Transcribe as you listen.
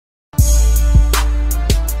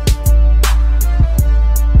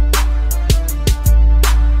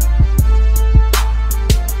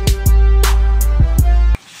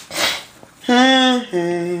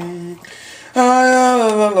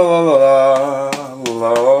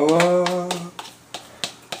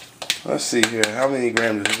Let's see here. How many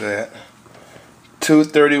grams is that?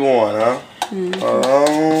 231, huh?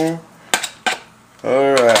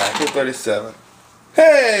 Alright, 237.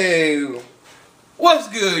 Hey! What's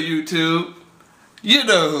good, YouTube? You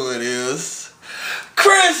know who it is.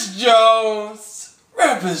 Chris Jones,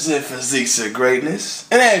 represent Physiques of Greatness.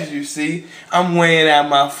 And as you see, I'm weighing out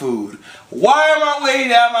my food. Why am I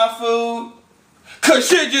weighing out my food? Cause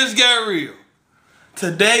shit just got real.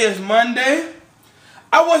 Today is Monday.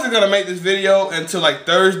 I wasn't gonna make this video until like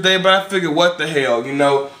Thursday, but I figured what the hell, you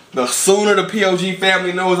know, the sooner the POG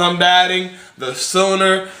family knows I'm dieting, the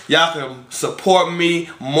sooner y'all can support me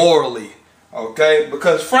morally, okay?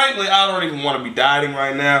 Because frankly, I don't even want to be dieting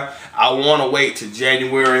right now. I want to wait till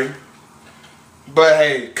January. But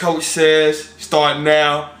hey, coach says start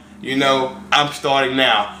now. You know, I'm starting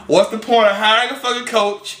now. What's the point of hiring a fucking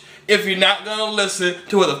coach if you're not gonna listen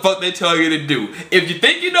to what the fuck they tell you to do? If you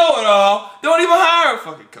think you know it all, don't even hire a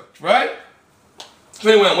fucking coach, right? So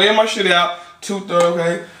anyway, I'm weighing my shit out. 230,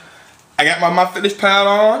 okay. I got my MyFitnessPal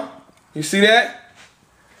on. You see that?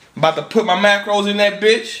 I'm about to put my macros in that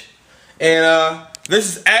bitch. And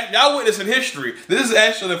this is, y'all witnessing history. This is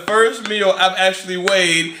actually the first meal I've actually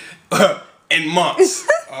weighed in months.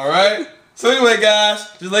 Alright? So anyway,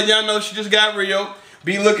 guys, just let y'all know she just got real.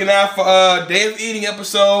 Be looking out for Day of Eating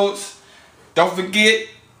episodes. Don't forget,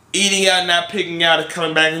 Eating Out Not Picking Out is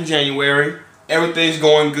coming back in January. Everything's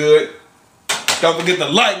going good. Don't forget to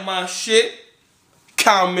like my shit,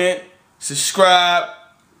 comment, subscribe,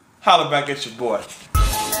 holler back at your boy.